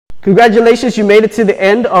Congratulations, you made it to the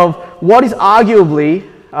end of what is arguably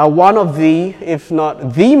one of the, if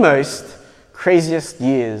not the most craziest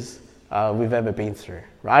years we've ever been through.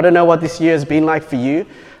 Right? I don't know what this year has been like for you,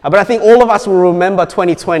 but I think all of us will remember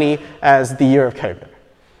 2020 as the year of COVID.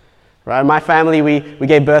 Right? My family, we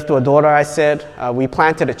gave birth to a daughter, I said. We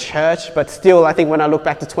planted a church, but still, I think when I look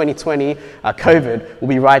back to 2020, COVID will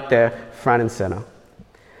be right there, front and center.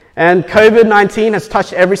 And COVID-19 has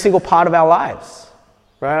touched every single part of our lives.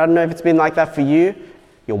 Right? I don't know if it's been like that for you,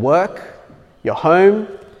 your work, your home,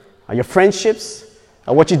 your friendships,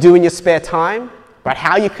 what you do in your spare time, right?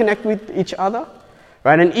 How you connect with each other,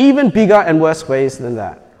 right? And even bigger and worse ways than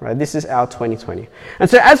that, right? This is our 2020. And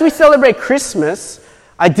so as we celebrate Christmas,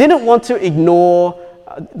 I didn't want to ignore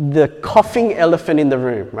the coughing elephant in the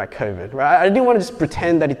room, right? COVID, right? I didn't want to just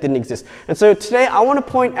pretend that it didn't exist. And so today I want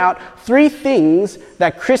to point out 3 things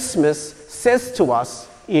that Christmas says to us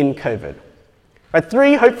in COVID. Right,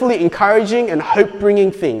 3 hopefully encouraging and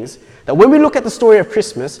hope-bringing things that when we look at the story of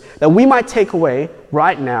Christmas, that we might take away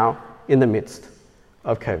right now in the midst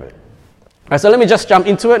of COVID. Right, so let me just jump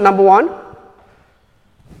into it. Number 1.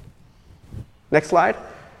 Next slide.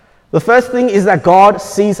 The first thing is that God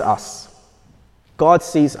sees us. God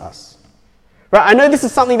sees us. Right, I know this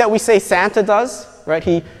is something that we say Santa does. Right,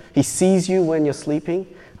 he sees you when you're sleeping.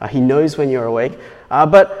 He knows when you're awake.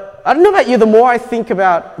 But I don't know about you, the more I think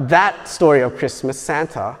about that story of Christmas,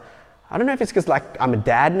 Santa, I don't know if it's because like I'm a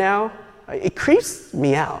dad now, it creeps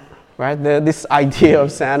me out, right? This idea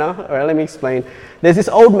of Santa. All right, let me explain. There's this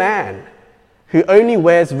old man who only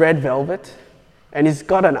wears red velvet and he's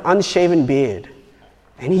got an unshaven beard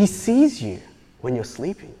and he sees you when you're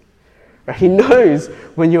sleeping. Right? He knows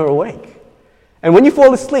when you're awake. And when you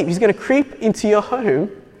fall asleep, he's going to creep into your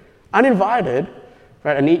home uninvited,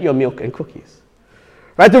 right, and eat your milk and cookies.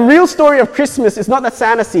 Right, the real story of Christmas is not that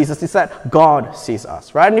Santa sees us, it's that God sees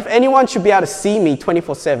us, right? And if anyone should be able to see me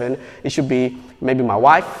 24/7, it should be maybe my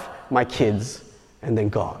wife, my kids, and then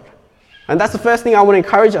God. And that's the first thing I want to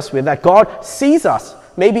encourage us with, that God sees us,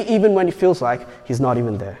 maybe even when it feels like He's not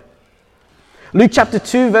even there. Luke chapter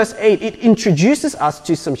 2, verse 8, it introduces us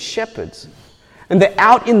to some shepherds, and they're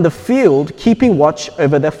out in the field keeping watch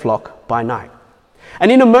over their flock by night.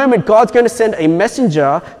 And in a moment, God's going to send a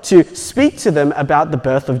messenger to speak to them about the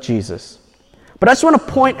birth of Jesus. But I just want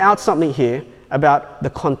to point out something here about the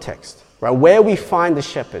context, right? Where we find the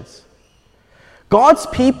shepherds. God's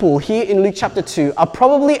people here in Luke chapter 2 are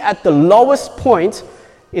probably at the lowest point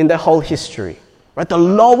in their whole history, right? The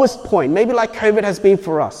lowest point, maybe like COVID has been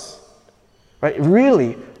for us, right?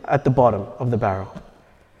 Really at the bottom of the barrel.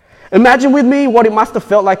 Imagine with me what it must have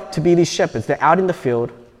felt like to be these shepherds. They're out in the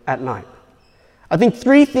field at night. I think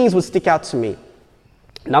 3 things would stick out to me.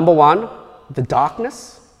 Number 1, the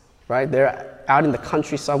darkness, right? They're out in the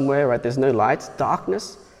country somewhere, right? There's no lights.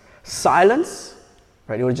 Darkness. Silence,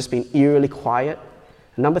 right? It would have just been eerily quiet.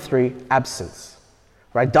 And number 3, absence,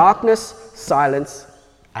 right? Darkness, silence,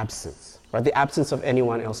 absence, right? The absence of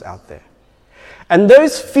anyone else out there. And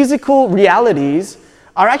those physical realities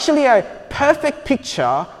are actually a perfect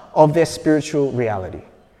picture of their spiritual reality.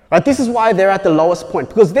 Right? This is why they're at the lowest point,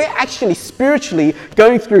 because they're actually spiritually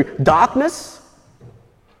going through darkness,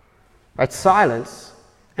 right? Silence,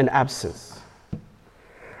 and absence.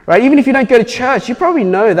 Right? Even if you don't go to church, you probably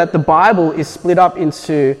know that the Bible is split up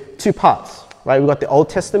into 2 parts. Right? We've got the Old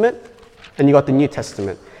Testament and you've got the New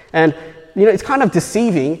Testament. And you know, it's kind of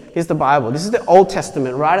deceiving. Here's the Bible. This is the Old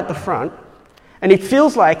Testament right at the front. And it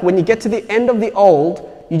feels like when you get to the end of the Old,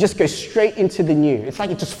 you just go straight into the New. It's like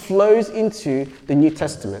it just flows into the New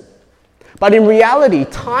Testament. But in reality,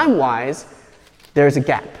 time-wise, there is a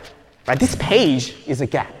gap. Right? This page is a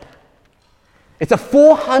gap. It's a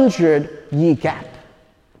 400-year gap.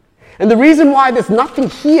 And the reason why there's nothing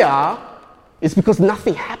here is because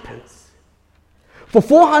nothing happens. For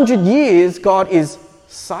 400 years, God is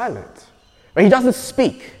silent. Right? He doesn't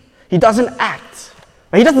speak. He doesn't act.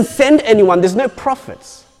 Right? He doesn't send anyone. There's no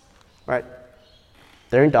prophets. Right?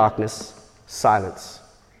 They're in darkness, silence,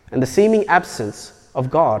 and the seeming absence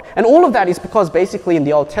of God. And all of that is because basically in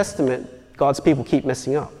the Old Testament, God's people keep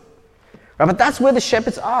messing up. Right? But that's where the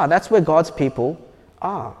shepherds are. That's where God's people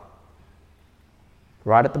are.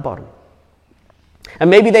 Right at the bottom. And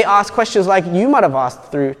maybe they ask questions like you might have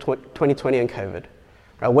asked through 2020 and COVID.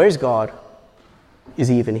 Right? Where's God? Is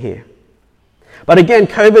He even here? But again,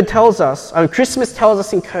 Christmas tells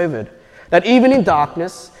us in COVID that even in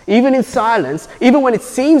darkness, even in silence, even when it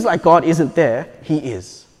seems like God isn't there, He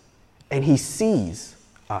is. And He sees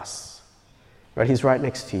us. Right? He's right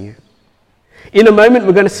next to you. In a moment,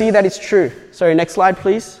 we're going to see that it's true. Sorry, next slide,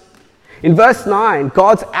 please. In verse 9,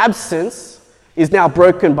 God's absence is now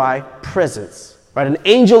broken by presence. right? An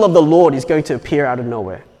angel of the Lord is going to appear out of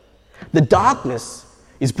nowhere. The darkness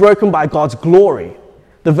is broken by God's glory.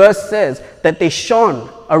 The verse says that they shone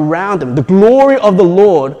around them. The glory of the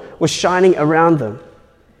Lord was shining around them.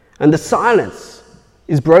 And the silence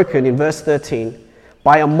is broken in verse 13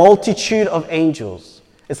 by a multitude of angels.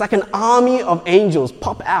 It's like an army of angels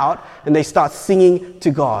pop out and they start singing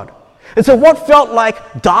to God. And so what felt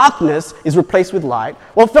like darkness is replaced with light.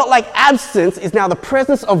 What felt like absence is now the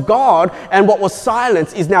presence of God, and what was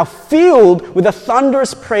silence is now filled with a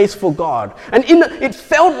thunderous praise for God. And it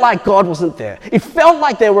felt like God wasn't there. It felt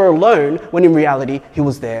like they were alone, when in reality, he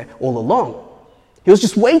was there all along. He was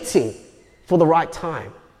just waiting for the right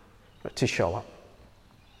time to show up.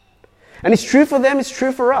 And it's true for them, it's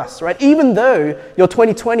true for us, right? Even though your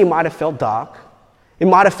 2020 might have felt dark, it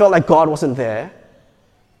might have felt like God wasn't there,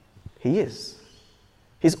 he is.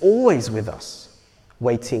 He's always with us,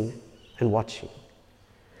 waiting and watching.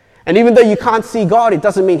 And even though you can't see God, it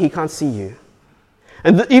doesn't mean he can't see you.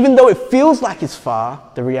 And even though it feels like he's far,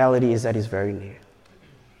 the reality is that he's very near.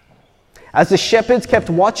 As the shepherds kept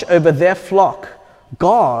watch over their flock,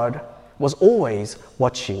 God was always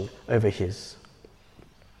watching over his.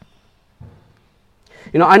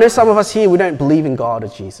 You know, I know some of us here, we don't believe in God or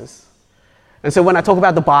Jesus. And so when I talk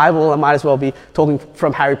about the Bible, I might as well be talking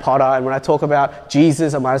from Harry Potter. And when I talk about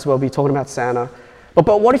Jesus, I might as well be talking about Santa.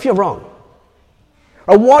 But what if you're wrong?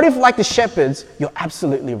 Or what if, like the shepherds, you're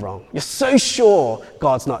absolutely wrong? You're so sure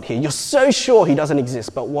God's not here. You're so sure he doesn't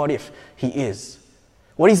exist. But what if he is?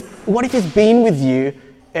 What if he's been with you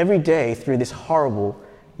every day through this horrible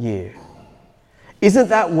year? Isn't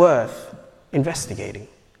that worth investigating?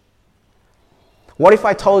 What if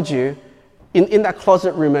I told you, in that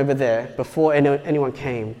closet room over there, before anyone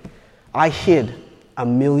came, I hid $1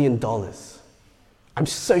 million. I'm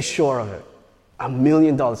so sure of it. $1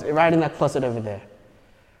 million, right in that closet over there.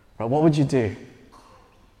 Right, what would you do?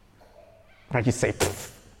 Right, you'd say,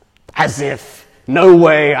 as if, no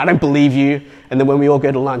way, I don't believe you. And then when we all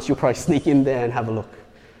go to lunch, you'll probably sneak in there and have a look.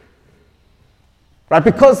 Right,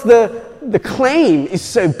 because the claim is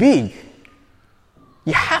so big,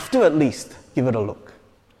 you have to at least give it a look.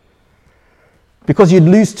 Because you'd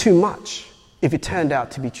lose too much if it turned out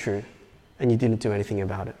to be true and you didn't do anything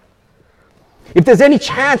about it. If there's any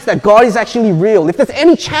chance that God is actually real, if there's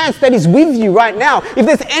any chance that he's with you right now, if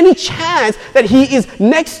there's any chance that he is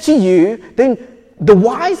next to you, then the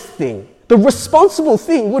wise thing, the responsible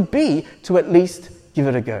thing would be to at least give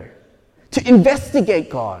it a go. To investigate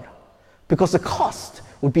God, because the cost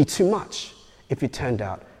would be too much if it turned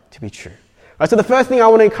out to be true. Right, so the first thing I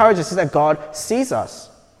want to encourage us is that God sees us.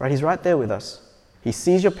 Right, he's right there with us. He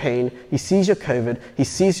sees your pain, he sees your COVID, he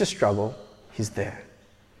sees your struggle, he's there.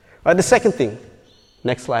 Right, the second thing,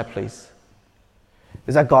 next slide please,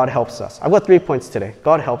 is that God helps us. I've got 3 points today.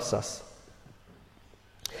 God helps us.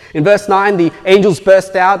 In verse 9, the angels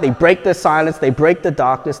burst out, they break the silence, they break the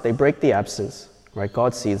darkness, they break the absence. Right,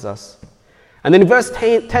 God sees us. And then in verse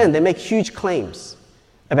 10, they make huge claims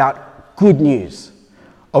about good news,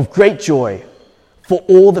 of great joy for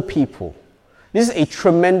all the people. This is a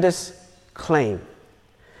tremendous claim.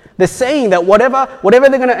 They're saying that whatever they're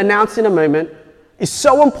going to announce in a moment is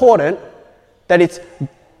so important that it's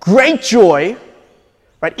great joy,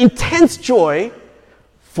 right? Intense joy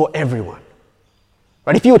for everyone.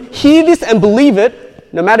 Right? If you would hear this and believe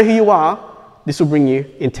it, no matter who you are, this will bring you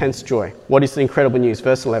intense joy. What is the incredible news?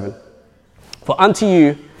 Verse 11. For unto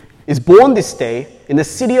you is born this day in the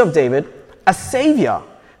city of David a Savior,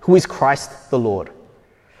 who is Christ the Lord.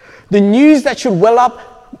 The news that should well up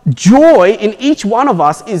joy in each one of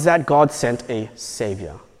us is that God sent a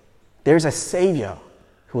Savior. There is a Savior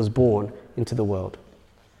who was born into the world.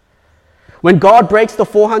 When God breaks the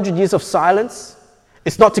 400 years of silence,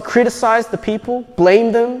 it's not to criticize the people,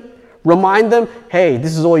 blame them, remind them, hey,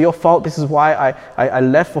 this is all your fault, this is why I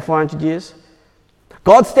left for 400 years.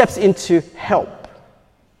 God steps in to help,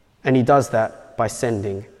 and he does that by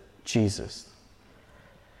sending Jesus.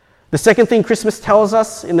 The second thing Christmas tells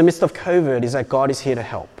us in the midst of COVID is that God is here to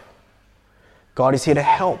help. God is here to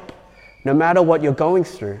help no matter what you're going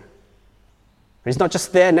through. He's not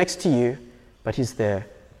just there next to you, but he's there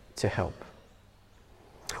to help.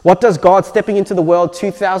 What does God stepping into the world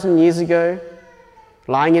 2,000 years ago,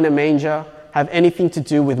 lying in a manger, have anything to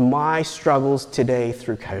do with my struggles today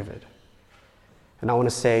through COVID? And I want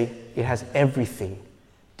to say it has everything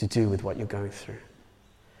to do with what you're going through.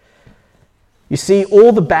 You see,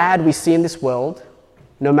 all the bad we see in this world,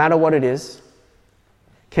 no matter what it is,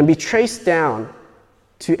 can be traced down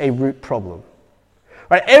to a root problem.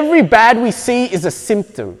 Right? Every bad we see is a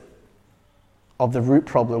symptom of the root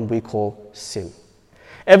problem we call sin.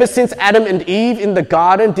 Ever since Adam and Eve in the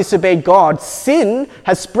garden disobeyed God, sin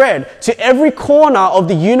has spread to every corner of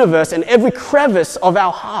the universe and every crevice of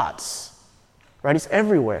our hearts. Right? It's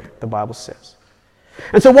everywhere, the Bible says.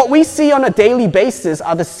 And so what we see on a daily basis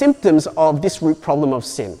are the symptoms of this root problem of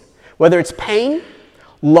sin. Whether it's pain,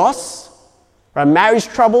 loss, right, marriage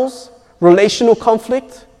troubles, relational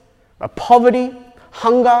conflict, right, poverty,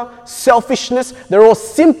 hunger, selfishness, they're all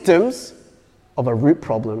symptoms of a root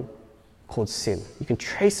problem called sin. You can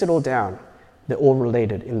trace it all down. They're all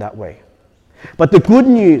related in that way. But the good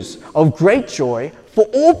news of great joy for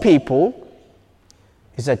all people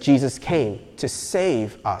is that Jesus came to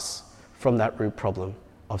save us from that root problem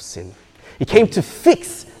of sin. He came to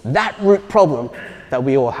fix that root problem that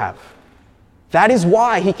we all have. That is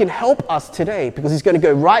why he can help us today, because he's going to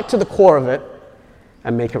go right to the core of it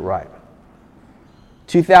and make it right.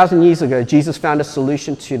 2,000 years ago, Jesus found a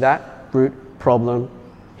solution to that root problem.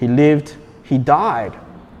 He lived, he died,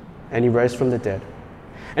 and he rose from the dead.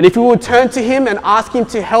 And if we will turn to him and ask him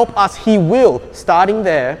to help us, he will, starting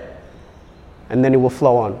there, and then it will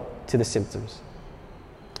flow on to the symptoms.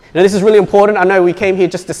 Now, this is really important. I know we came here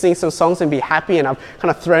just to sing some songs and be happy, and I've kind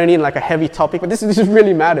of thrown in like a heavy topic, but this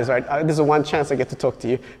really matters, right? There's a one chance I get to talk to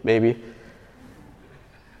you, maybe.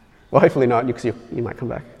 Well, hopefully not, because you might come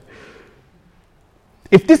back.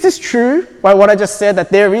 If this is true, by what I just said, that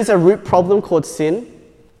there is a root problem called sin,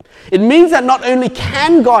 it means that not only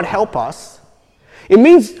can God help us, it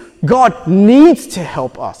means God needs to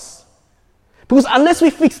help us. Because unless we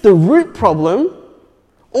fix the root problem,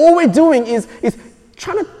 all we're doing is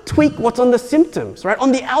trying to tweak what's on the symptoms, right,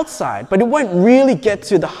 on the outside, but it won't really get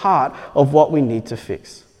to the heart of what we need to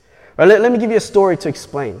fix. Right, let me give you a story to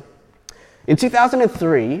explain. In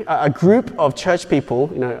 2003, a group of church people,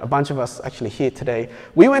 a bunch of us actually here today,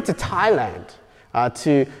 we went to Thailand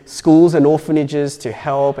to schools and orphanages to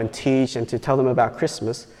help and teach and to tell them about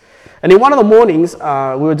Christmas. And in one of the mornings,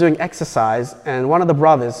 we were doing exercise, and one of the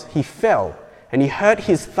brothers, he fell, and he hurt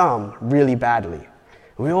his thumb really badly.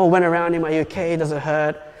 We all went around him, are you okay? Does it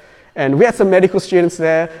hurt? And we had some medical students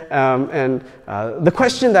there, and the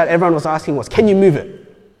question that everyone was asking was, can you move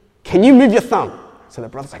it? Can you move your thumb? So the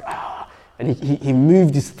brother's like, and he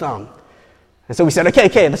moved his thumb. And so we said,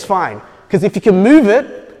 okay, that's fine. Because if you can move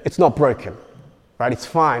it, it's not broken, right? It's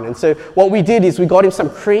fine. And so what we did is we got him some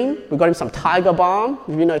cream. We got him some Tiger Balm.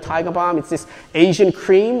 If you know Tiger Balm, it's this Asian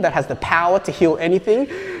cream that has the power to heal anything.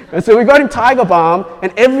 And so we got him Tiger Balm,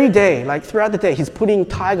 and every day, like throughout the day, he's putting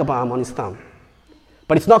Tiger Balm on his thumb.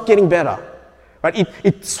 But it's not getting better, right?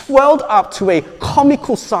 It swelled up to a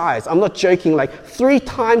comical size. I'm not joking, like 3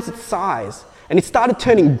 times its size. And it started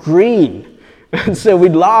turning green. And so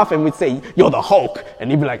we'd laugh and we'd say, you're the Hulk. And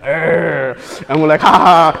he'd be like, Arr. And we're like,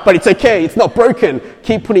 ha, but it's okay, it's not broken.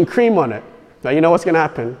 Keep putting cream on it. Now, you know what's going to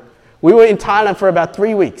happen? We were in Thailand for about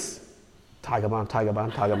 3 weeks. Tiger Balm, Tiger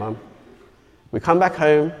Balm, Tiger Balm. We come back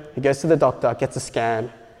home, he goes to the doctor, gets a scan,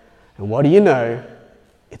 and what do you know?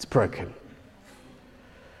 It's broken.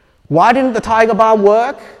 Why didn't the Tiger Balm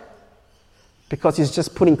work? Because he's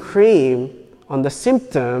just putting cream on the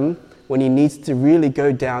symptom when he needs to really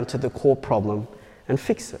go down to the core problem and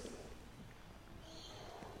fix it.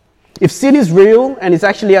 If sin is real and is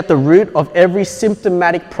actually at the root of every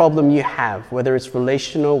symptomatic problem you have, whether it's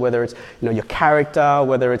relational, whether it's your character,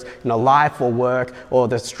 whether it's life or work, or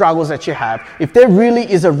the struggles that you have, if there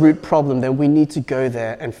really is a root problem, then we need to go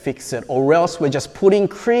there and fix it, or else we're just putting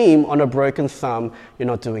cream on a broken thumb. You're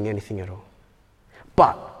not doing anything at all.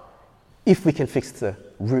 But if we can fix the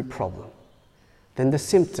root problem, then the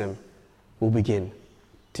symptom will begin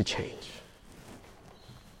to change.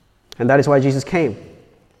 And that is why Jesus came.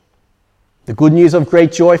 The good news of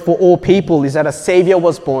great joy for all people is that a Savior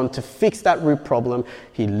was born to fix that root problem.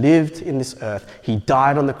 He lived in this earth. He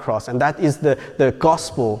died on the cross. And that is the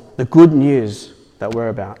gospel, the good news that we're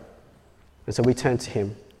about. And so we turn to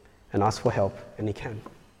him and ask for help, and he can.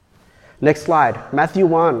 Next slide. Matthew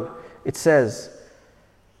 1, it says,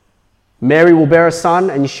 Mary will bear a son,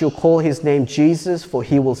 and you shall call his name Jesus, for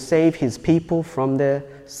he will save his people from their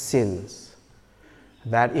sins.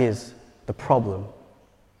 That is the problem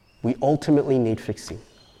we ultimately need fixing.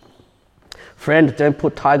 Friend, don't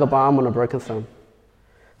put Tiger Balm on a broken thumb.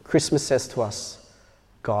 Christmas says to us,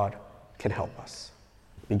 God can help us,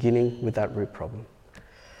 beginning with that root problem.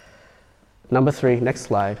 Number 3, next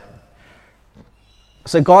slide.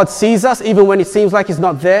 So God sees us even when it seems like he's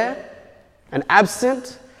not there and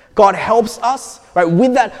absent. God helps us, right,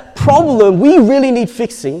 with that problem we really need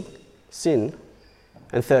fixing, sin.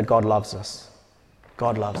 And third, God loves us.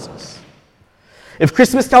 God loves us. If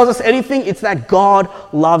Christmas tells us anything, it's that God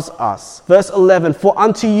loves us. Verse 11, for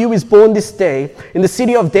unto you is born this day in the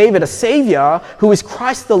city of David a Savior who is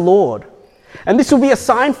Christ the Lord. And this will be a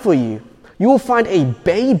sign for you. You will find a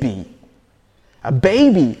baby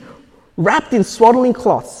wrapped in swaddling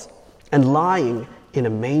cloths and lying in a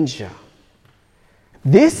manger.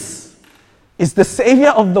 This is the Savior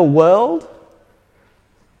of the world.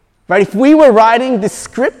 Right? If we were writing this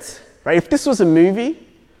script, right, if this was a movie,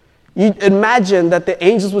 you'd imagine that the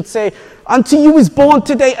angels would say, unto you is born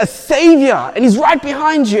today a Savior, and he's right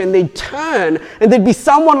behind you. And they'd turn, and there'd be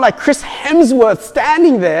someone like Chris Hemsworth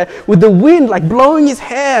standing there with the wind like blowing his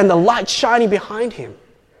hair and the light shining behind him.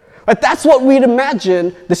 Right? That's what we'd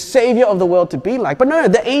imagine the Savior of the world to be like. But no,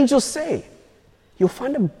 the angels say, you'll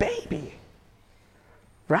find a baby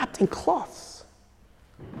wrapped in cloths,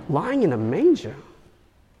 lying in a manger.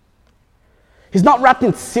 He's not wrapped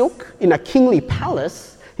in silk in a kingly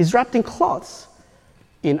palace. He's wrapped in cloths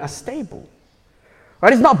in a stable.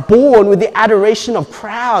 Right? He's not born with the adoration of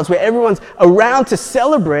crowds where everyone's around to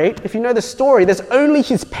celebrate. If you know the story, there's only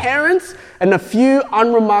his parents and a few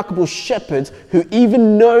unremarkable shepherds who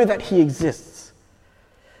even know that he exists.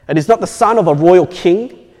 And he's not the son of a royal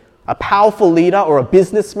king, a powerful leader, or a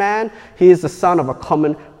businessman. He is the son of a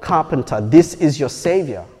common carpenter. This is your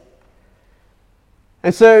Savior.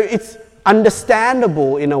 And so it's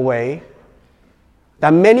understandable in a way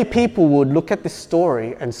that many people would look at this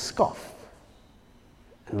story and scoff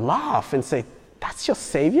and laugh and say, that's your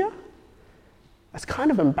Savior? That's kind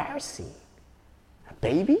of embarrassing. A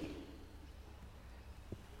baby?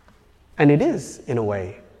 And it is, in a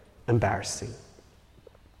way, embarrassing.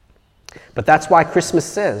 But that's why Christmas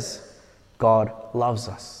says God loves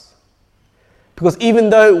us. Because even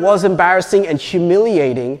though it was embarrassing and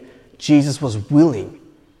humiliating, Jesus was willing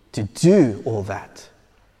to do all that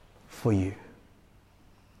for you.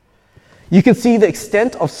 You can see the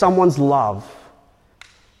extent of someone's love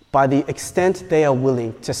by the extent they are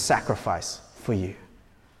willing to sacrifice for you.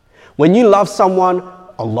 When you love someone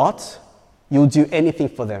a lot, you'll do anything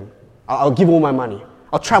for them. I'll give all my money.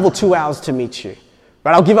 I'll travel 2 hours to meet you.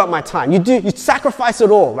 Right? I'll give up my time. You sacrifice it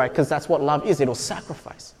all, right? Because that's what love is. It'll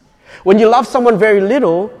sacrifice. When you love someone very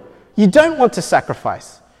little, you don't want to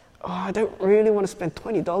sacrifice. Oh, I don't really want to spend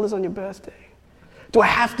 $20 on your birthday. Do I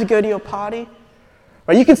have to go to your party?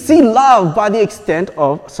 Right? You can see love by the extent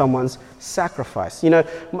of someone's sacrifice. You know,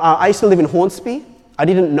 I used to live in Hornsby. I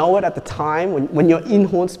didn't know it at the time when you're in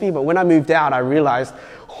Hornsby, but when I moved out, I realized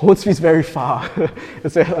Hornsby's very far.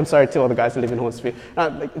 And so I'm sorry to all the guys who live in Hornsby.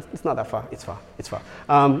 It's not that far. It's far. It's far.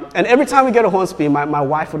 And every time we go to Hornsby, my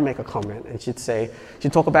wife would make a comment, and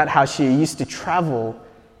she'd talk about how she used to travel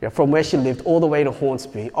from where she lived all the way to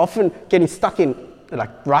Hornsby, often getting stuck in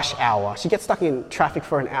like rush hour. She gets stuck in traffic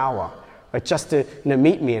for an hour, right, just to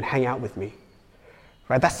meet me and hang out with me.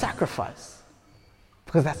 Right? That's sacrifice,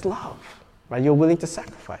 because that's love. Right? You're willing to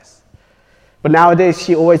sacrifice. But nowadays,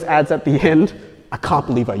 she always adds at the end, I can't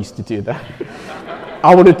believe I used to do that.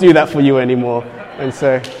 I wouldn't do that for you anymore. And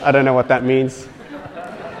so I don't know what that means.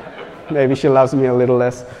 Maybe she loves me a little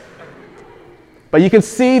less. But you can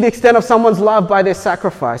see the extent of someone's love by their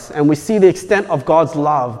sacrifice, and we see the extent of God's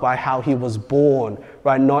love by how he was born,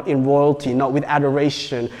 right? Not in royalty, not with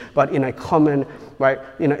adoration, but in a common, right,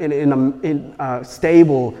 in a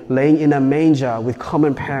stable, laying in a manger with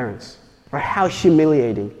common parents. Right? How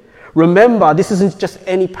humiliating. Remember, this isn't just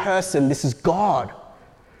any person, this is God.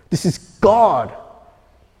 This is God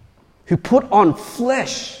who put on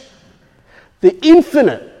flesh. The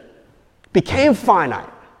infinite became finite.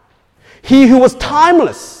 He who was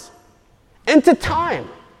timeless, entered time,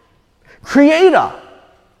 creator,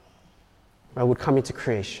 right, would come into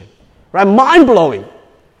creation. Right? Mind-blowing.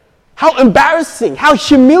 How embarrassing, how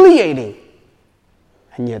humiliating.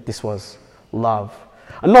 And yet this was love.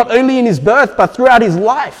 And not only in his birth, but throughout his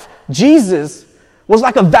life, Jesus was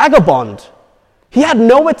like a vagabond. He had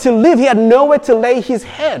nowhere to live. He had nowhere to lay his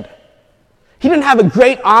head. He didn't have a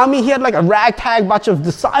great army. He had like a ragtag bunch of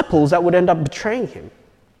disciples that would end up betraying him.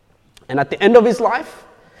 And at the end of his life,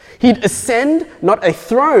 he'd ascend not a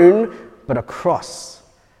throne, but a cross,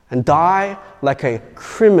 and die like a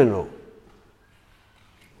criminal,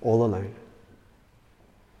 all alone.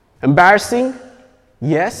 Embarrassing?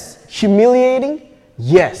 Yes. Humiliating?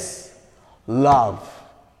 Yes. Love?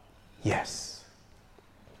 Yes.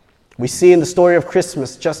 We see in the story of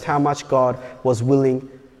Christmas just how much God was willing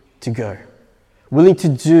to go, willing to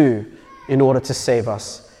do in order to save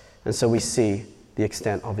us. And so we see the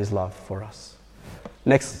extent of his love for us.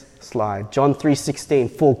 Next slide, John 3:16.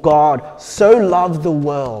 For God so loved the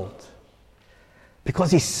world.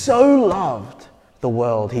 Because he so loved the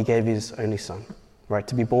world, he gave his only son, right,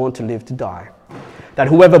 to be born, to live, to die. that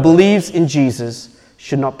whoever believes in Jesus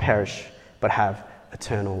should not perish, but have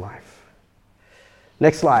eternal life.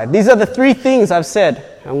 Next slide. These are the 3 things I've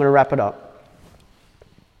said. I'm going to wrap it up.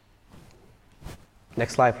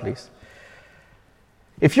 Next slide, please.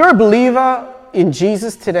 If you're a believer in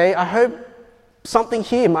Jesus today, I hope something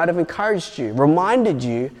here might have encouraged you, reminded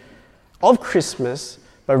you of Christmas,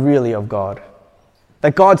 but really of God.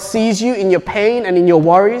 That God sees you in your pain and in your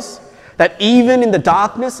worries, that even in the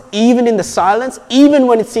darkness, even in the silence, even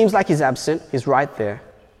when it seems like He's absent, He's right there.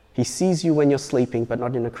 He sees you when you're sleeping, but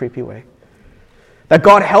not in a creepy way. That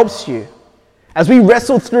God helps you. As we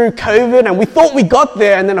wrestled through COVID and we thought we got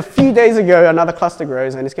there, and then a few days ago another cluster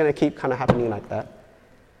grows, and it's going to keep kind of happening like that.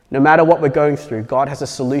 No matter what we're going through, God has a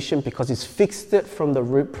solution because He's fixed it from the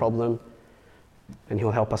root problem, and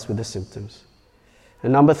He'll help us with the symptoms.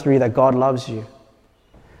 And number 3, that God loves you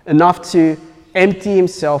enough to empty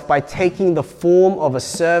Himself by taking the form of a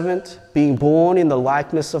servant, being born in the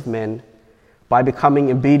likeness of men, by becoming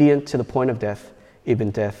obedient to the point of death,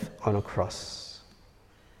 even death on a cross.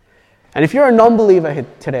 And if you're a non-believer here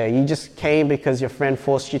today, you just came because your friend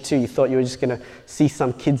forced you to, you thought you were just going to see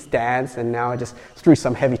some kids dance, and now I just threw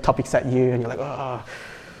some heavy topics at you, and you're like, oh.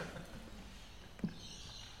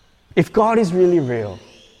 If God is really real,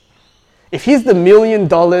 if He's the $1 million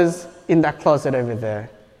in that closet over there,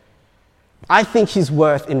 I think He's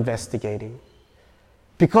worth investigating,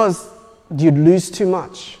 because you'd lose too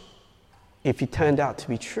much if He turned out to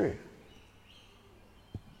be true.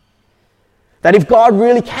 That if God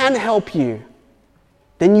really can help you,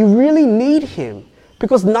 then you really need Him,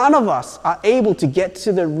 because none of us are able to get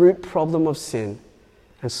to the root problem of sin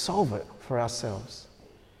and solve it for ourselves.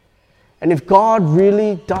 And if God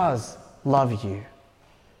really does love you,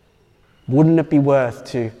 wouldn't it be worth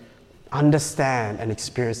to understand and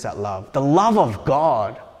experience that love? The love of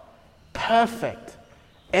God, perfect,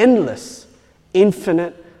 endless,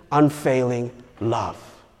 infinite, unfailing love.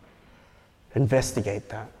 Investigate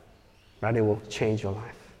that, right? It will change your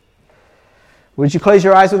life. Would you close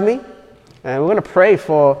your eyes with me? And we're going to pray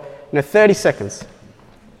for 30 seconds.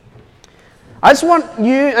 I just want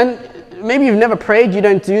you, and maybe you've never prayed, you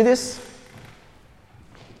don't do this.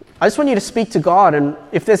 I just want you to speak to God, and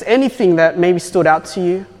if there's anything that maybe stood out to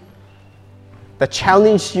you, that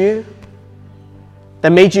challenged you,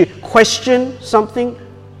 that made you question something,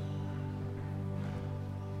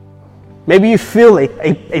 maybe you feel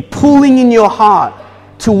a pulling in your heart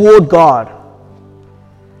toward God.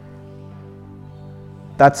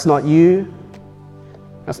 That's not you.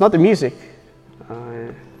 That's not the music.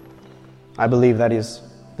 I believe that is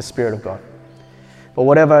the Spirit of God. But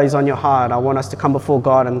whatever is on your heart, I want us to come before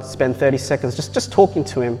God and spend 30 seconds just talking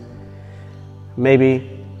to Him.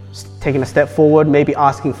 Maybe taking a step forward, maybe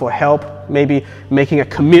asking for help, maybe making a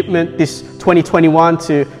commitment this 2021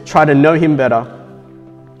 to try to know Him better.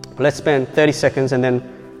 Let's spend 30 seconds, and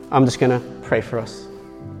then I'm just going to pray for us.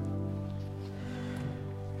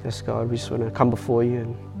 Yes, God, we just want to come before You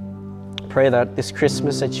and pray that this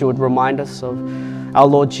Christmas that You would remind us of our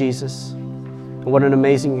Lord Jesus. And what an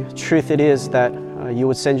amazing truth it is that You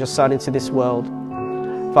would send Your Son into this world.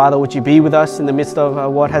 Father, would You be with us in the midst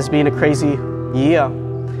of what has been a crazy year?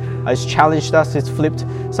 It's challenged us, it's flipped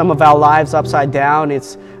some of our lives upside down,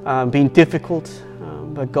 it's been difficult.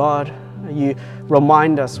 But God, You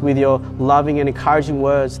remind us with Your loving and encouraging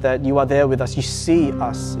words that You are there with us. You see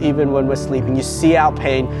us even when we're sleeping. You see our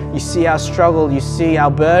pain. You see our struggle. You see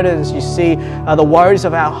our burdens. You see the worries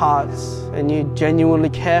of our hearts, and You genuinely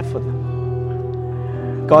care for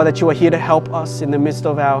them. God, that You are here to help us in the midst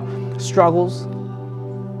of our struggles.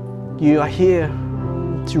 You are here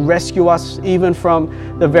to rescue us even from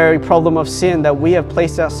the very problem of sin that we have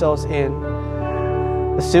placed ourselves in.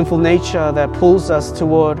 The sinful nature that pulls us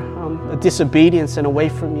toward a disobedience and away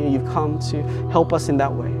from You. You've come to help us in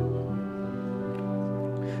that way.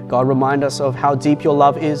 God, remind us of how deep Your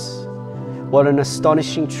love is. What an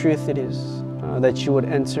astonishing truth it is that You would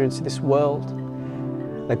enter into this world.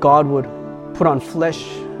 That God would put on flesh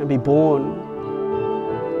and be born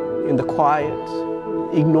in the quiet,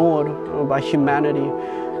 ignored by humanity,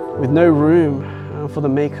 with no room for the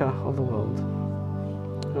Maker of the world.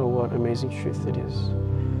 Oh, what amazing truth it is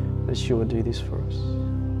that You would do this for us.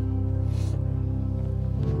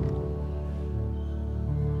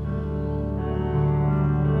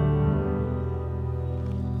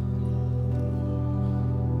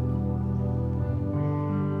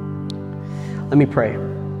 Let me pray.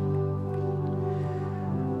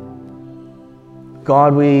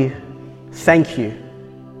 God, we thank You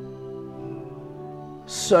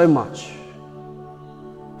so much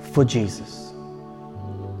for Jesus.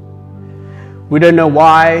 We don't know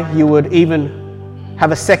why You would even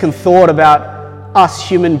have a second thought about us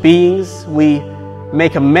human beings. We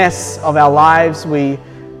make a mess of our lives. We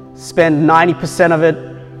spend 90% of it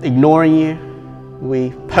ignoring you.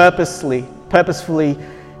 We purposefully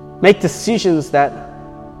make decisions that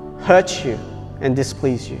hurt you and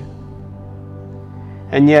displease you.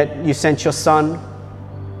 And yet you sent your Son,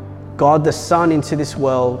 God the Son, into this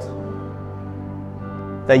world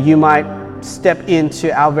that you might step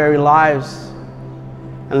into our very lives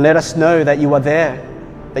and let us know that you are there,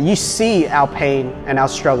 that you see our pain and our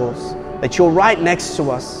struggles, that you're right next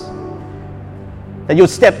to us, that you'll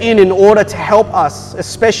step in order to help us,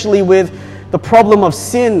 especially with the problem of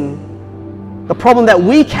sin, the problem that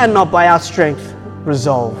we cannot by our strength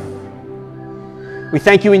resolve. We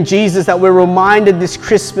thank you in Jesus that we're reminded this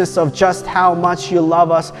Christmas of just how much you love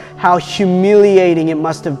us, how humiliating it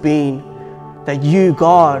must have been that you,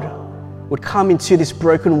 God, would come into this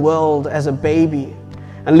broken world as a baby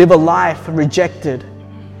and live a life rejected,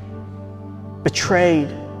 betrayed,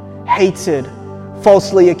 hated,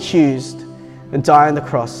 falsely accused, and die on the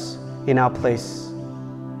cross in our place.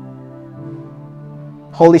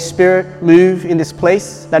 Holy Spirit, move in this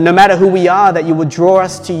place, that no matter who we are, that you would draw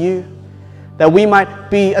us to you, that we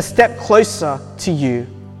might be a step closer to you,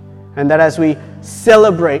 and that as we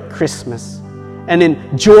celebrate Christmas and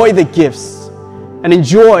enjoy the gifts and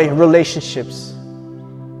enjoy relationships,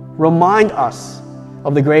 remind us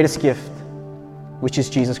of the greatest gift, which is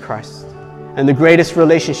Jesus Christ, and the greatest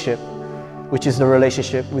relationship, which is the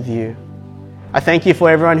relationship with you. I thank you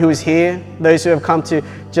for everyone who is here, those who have come to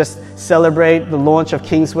just celebrate the launch of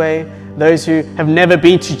Kingsway, those who have never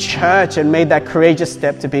been to church and made that courageous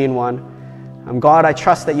step to be in one. God, I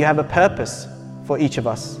trust that you have a purpose for each of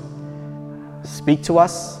us. Speak to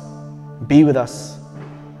us, be with us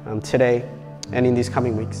today and in these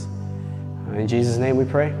coming weeks. In Jesus' name we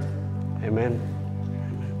pray. Amen.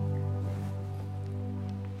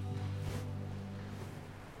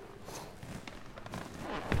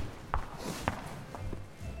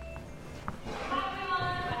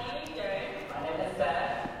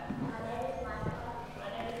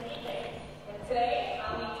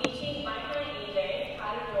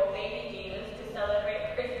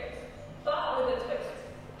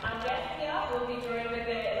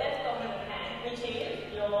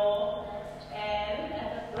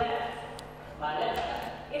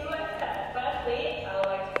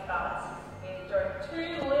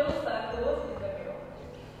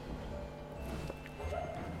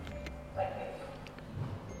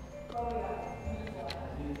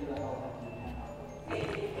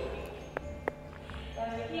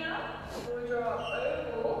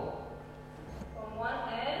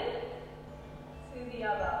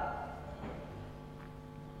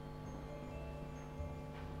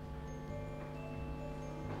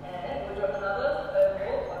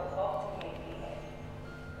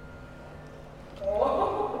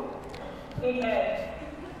 Okay.